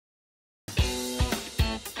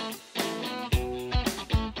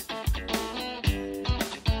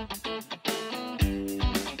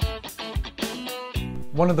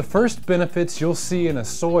One of the first benefits you'll see in a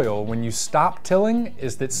soil when you stop tilling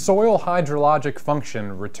is that soil hydrologic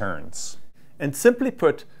function returns. And simply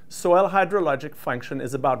put, soil hydrologic function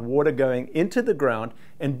is about water going into the ground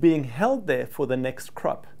and being held there for the next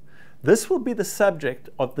crop. This will be the subject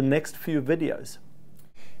of the next few videos.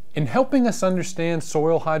 In helping us understand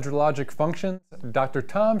soil hydrologic functions, Dr.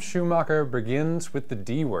 Tom Schumacher begins with the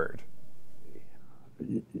D word.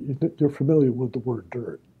 You're familiar with the word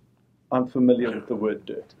dirt. I'm familiar with the word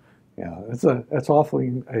dirt. Yeah, that's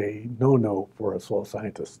awfully a no-no for a soil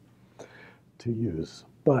scientist to use.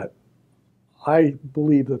 But I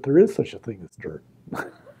believe that there is such a thing as dirt.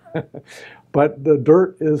 But the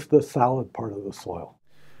dirt is the solid part of the soil.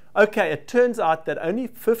 Okay, it turns out that only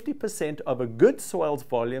 50% of a good soil's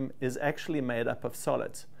volume is actually made up of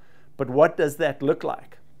solids. But what does that look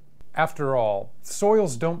like? After all,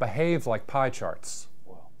 soils don't behave like pie charts.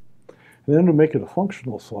 And then to make it a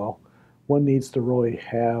functional soil, one needs to really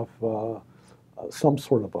have some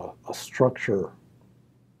sort of a structure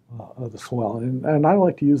of the soil. And I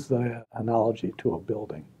like to use the analogy to a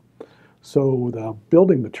building. So the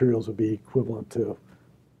building materials would be equivalent to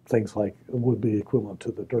things like, would be equivalent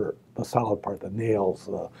to the dirt, the solid part, the nails,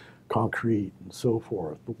 the concrete and so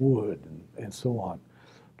forth, the wood and so on.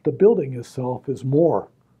 The building itself is more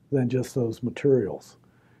than just those materials.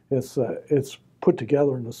 It's put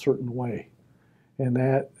together in a certain way. And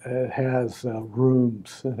that has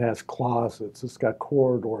rooms, it has closets, it's got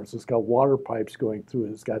corridors, it's got water pipes going through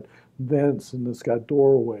it, it's got vents, and it's got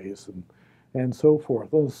doorways and so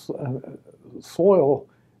forth. Those, soil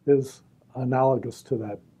is analogous to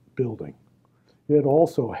that building. It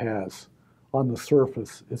also has, on the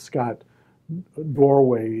surface, it's got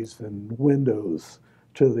doorways and windows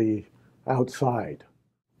to the outside.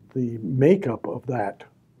 The makeup of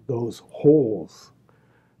those holes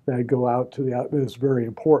that go out to the out is very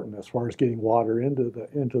important as far as getting water into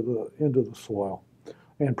the soil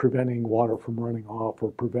and preventing water from running off or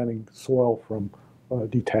preventing soil from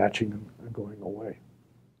detaching and going away.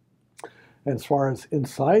 And as far as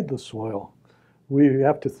inside the soil, we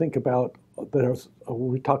have to think about,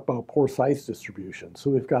 we talk about pore size distribution. So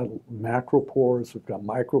we've got macropores, we've got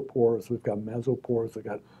micropores, we've got mesopores, we've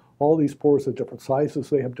got all these pores of different sizes,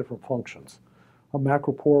 they have different functions. A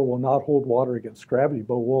macropore will not hold water against gravity,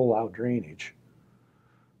 but will allow drainage.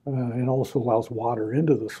 And also allows water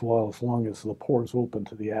into the soil as long as the pores open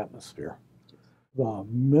to the atmosphere. The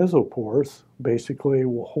mesopores basically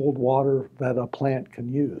will hold water that a plant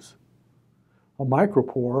can use. A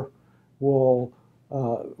micropore will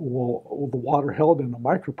the water held in a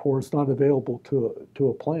micropore is not available to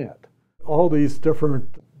a plant. All these different,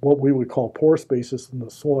 what we would call pore spaces in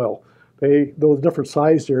the soil, those different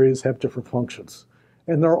sized areas have different functions,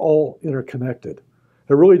 and they're all interconnected.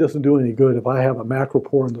 It really doesn't do any good if I have a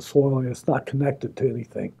macropore in the soil and it's not connected to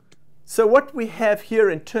anything. So what we have here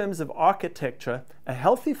in terms of architecture, a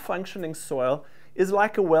healthy functioning soil is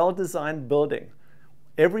like a well-designed building.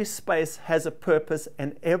 Every space has a purpose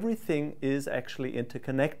and everything is actually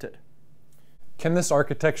interconnected. Can this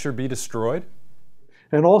architecture be destroyed?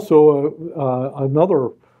 And also another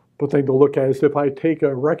thing to look at is if I take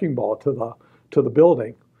a wrecking ball to the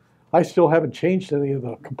building, I still haven't changed any of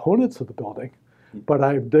the components of the building, but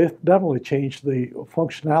I've definitely changed the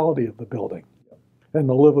functionality of the building and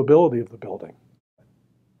the livability of the building.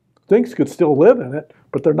 Things could still live in it,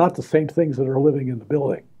 but they're not the same things that are living in the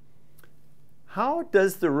building. How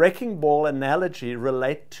does the wrecking ball analogy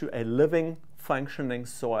relate to a living, functioning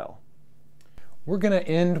soil? We're going to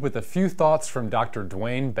end with a few thoughts from Dr.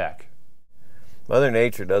 Dwayne Beck. Mother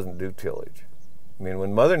Nature doesn't do tillage. I mean,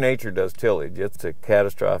 when Mother Nature does tillage, it's a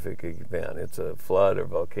catastrophic event. It's a flood or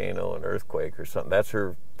volcano, an earthquake or something. That's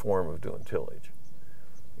her form of doing tillage.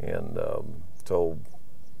 And so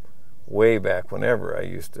way back whenever, I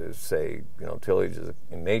used to say, you know,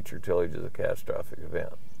 in nature, tillage is a catastrophic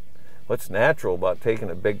event. What's natural about taking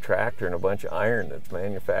a big tractor and a bunch of iron that's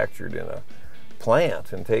manufactured in a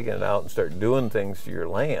plant and taking it out and start doing things to your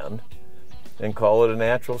land and call it a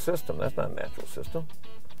natural system? That's not a natural system.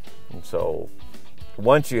 And so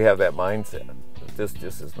once you have that mindset that this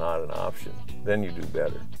just is not an option, then you do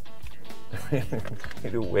better. You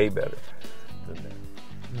do way better than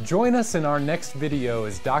that. Join us in our next video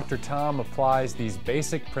as Dr. Tom applies these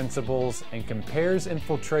basic principles and compares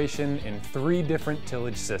infiltration in 3 different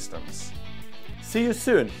tillage systems. See you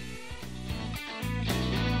soon.